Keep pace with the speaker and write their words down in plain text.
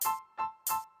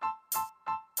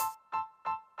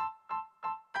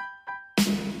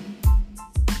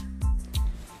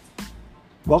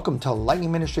Welcome to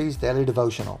Lightning Ministries Daily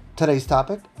Devotional. Today's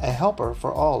topic, a helper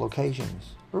for all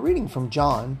occasions. We're reading from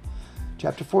John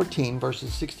chapter 14,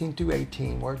 verses 16 through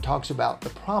 18, where it talks about the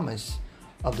promise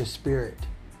of the Spirit.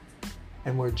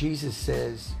 And where Jesus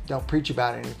says, don't preach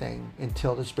about anything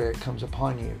until the Spirit comes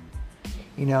upon you.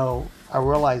 You know, I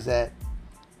realize that,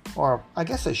 or I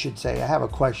guess I should say, I have a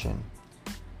question.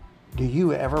 Do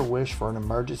you ever wish for an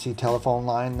emergency telephone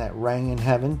line that rang in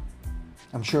heaven?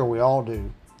 I'm sure we all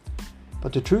do.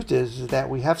 But the truth is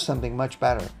that we have something much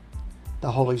better,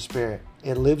 the Holy Spirit.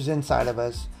 It lives inside of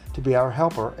us to be our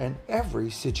helper in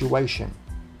every situation.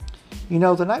 You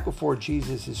know, the night before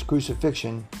Jesus'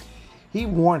 crucifixion, he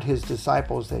warned his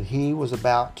disciples that he was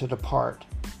about to depart.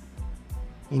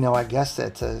 You know, I guess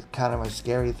that's a kind of a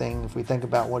scary thing if we think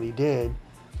about what he did.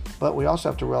 But we also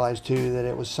have to realize, too, that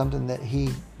it was something that he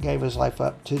gave his life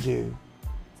up to do.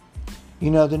 You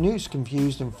know, the news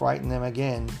confused and frightened them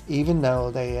again, even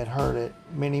though they had heard it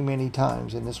many, many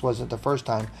times, and this wasn't the first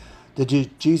time that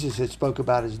Jesus had spoke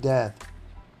about his death.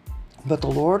 But the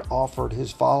Lord offered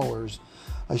his followers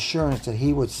assurance that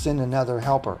he would send another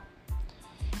helper.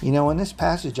 You know, in this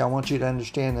passage, I want you to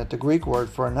understand that the Greek word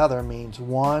for another means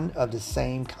one of the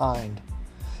same kind,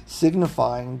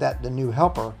 signifying that the new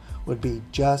helper would be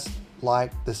just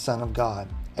like the Son of God,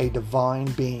 a divine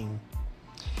being.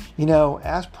 You know,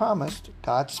 as promised,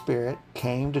 God's Spirit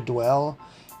came to dwell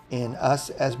in us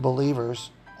as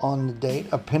believers on the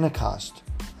date of Pentecost.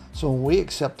 So when we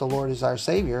accept the Lord as our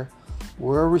Savior,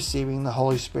 we're receiving the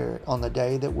Holy Spirit on the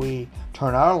day that we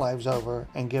turn our lives over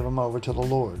and give them over to the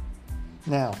Lord.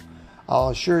 Now, I'll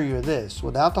assure you of this,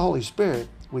 without the Holy Spirit,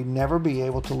 we'd never be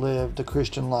able to live the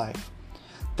Christian life.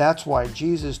 That's why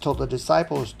Jesus told the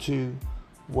disciples to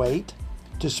wait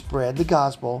to spread the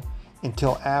gospel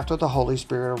until after the Holy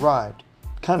Spirit arrived.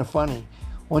 Kind of funny.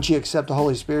 Once you accept the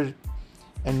Holy Spirit,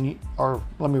 let me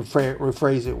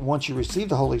rephrase it. Once you receive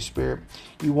the Holy Spirit,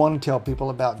 you want to tell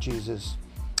people about Jesus,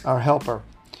 our helper.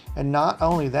 And not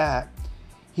only that,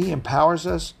 he empowers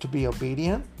us to be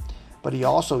obedient, but he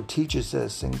also teaches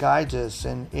us and guides us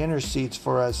and intercedes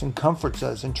for us and comforts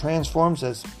us and transforms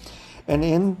us. And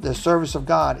in the service of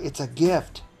God, it's a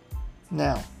gift.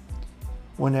 Now,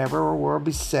 whenever we're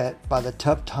beset by the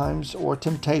tough times or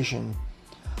temptation,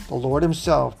 the Lord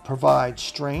himself provides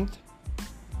strength,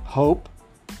 hope,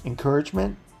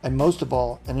 encouragement, and most of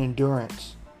all, an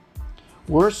endurance.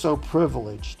 We're so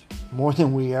privileged, more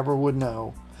than we ever would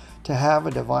know, to have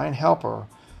a divine helper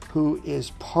who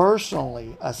is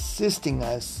personally assisting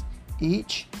us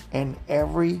each and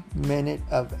every minute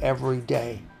of every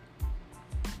day.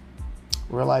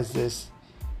 Realize this,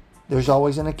 there's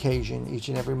always an occasion each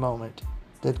and every moment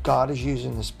that God is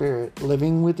using the Spirit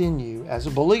living within you as a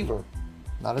believer,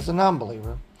 not as a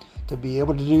non-believer, to be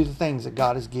able to do the things that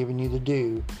God has given you to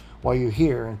do while you're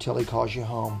here until he calls you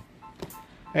home.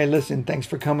 Hey, listen, thanks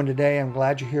for coming today. I'm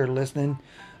glad you're here listening.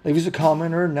 Leave us a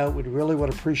comment or a note. We'd really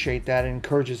would appreciate that. It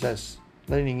encourages us,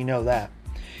 letting you know that.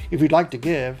 If you'd like to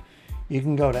give, you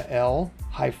can go to l-m-org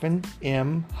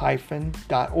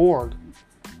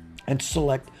and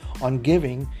select on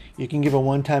giving. You can give a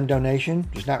one-time donation.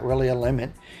 There's not really a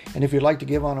limit. And if you'd like to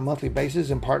give on a monthly basis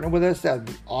and partner with us, that would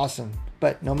be awesome.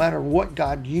 But no matter what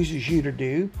God uses you to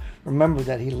do, remember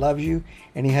that he loves you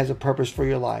and he has a purpose for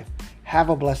your life. Have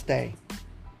a blessed day.